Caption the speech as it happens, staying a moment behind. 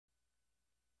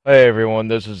Hey everyone,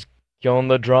 this is Killing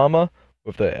the Drama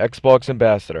with the Xbox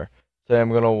Ambassador. Today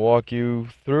I'm going to walk you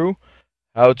through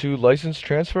how to license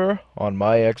transfer on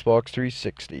my Xbox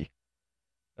 360.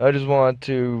 I just want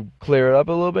to clear it up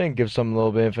a little bit and give some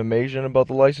little bit of information about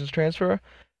the license transfer.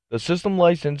 The system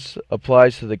license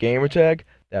applies to the gamertag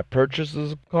that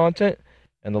purchases content,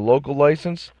 and the local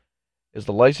license is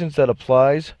the license that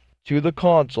applies to the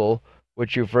console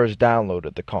which you first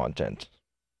downloaded the content.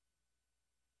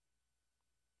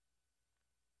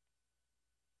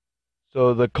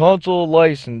 So the console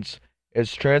license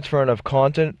is transferring of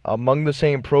content among the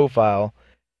same profile,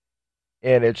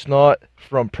 and it's not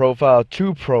from profile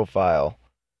to profile.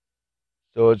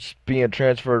 So it's being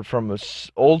transferred from a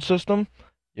old system,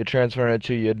 you're transferring it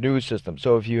to your new system.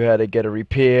 So if you had to get a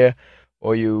repair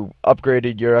or you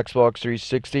upgraded your Xbox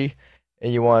 360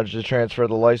 and you wanted to transfer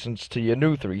the license to your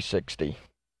new 360.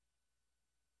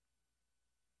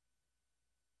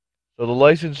 So the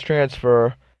license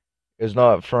transfer is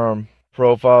not from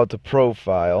profile to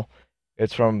profile.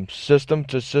 It's from system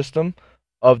to system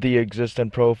of the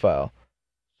existing profile.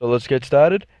 So let's get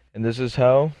started, and this is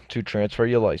how to transfer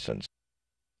your license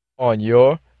on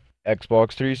your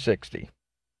Xbox 360.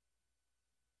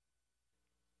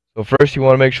 So first you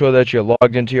want to make sure that you're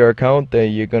logged into your account, that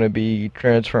you're going to be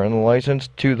transferring the license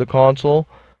to the console.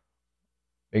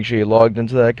 Make sure you're logged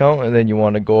into that account, and then you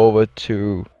want to go over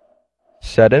to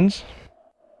settings.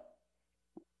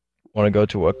 Want to go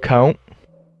to account.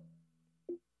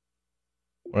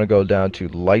 Want to go down to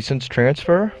license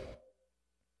transfer.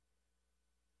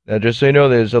 Now, just so you know,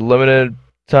 there's a limited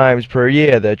times per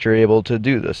year that you're able to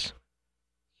do this.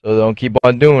 So don't keep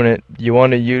on doing it. You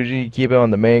want to usually keep it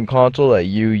on the main console that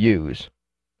you use.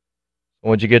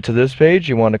 Once you get to this page,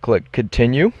 you want to click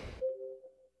continue.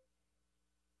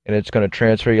 And it's going to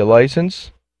transfer your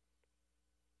license.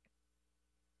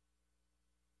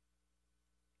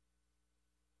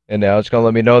 And now it's going to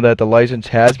let me know that the license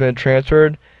has been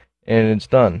transferred and it's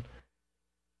done.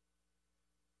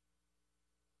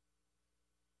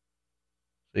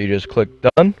 So you just click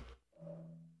done.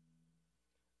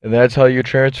 And that's how you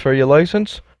transfer your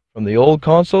license from the old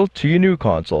console to your new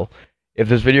console. If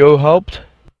this video helped,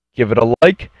 give it a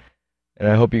like. And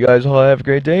I hope you guys all have a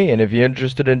great day. And if you're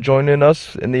interested in joining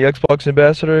us in the Xbox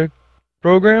Ambassador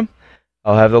program,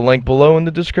 I'll have the link below in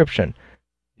the description.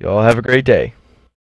 You all have a great day.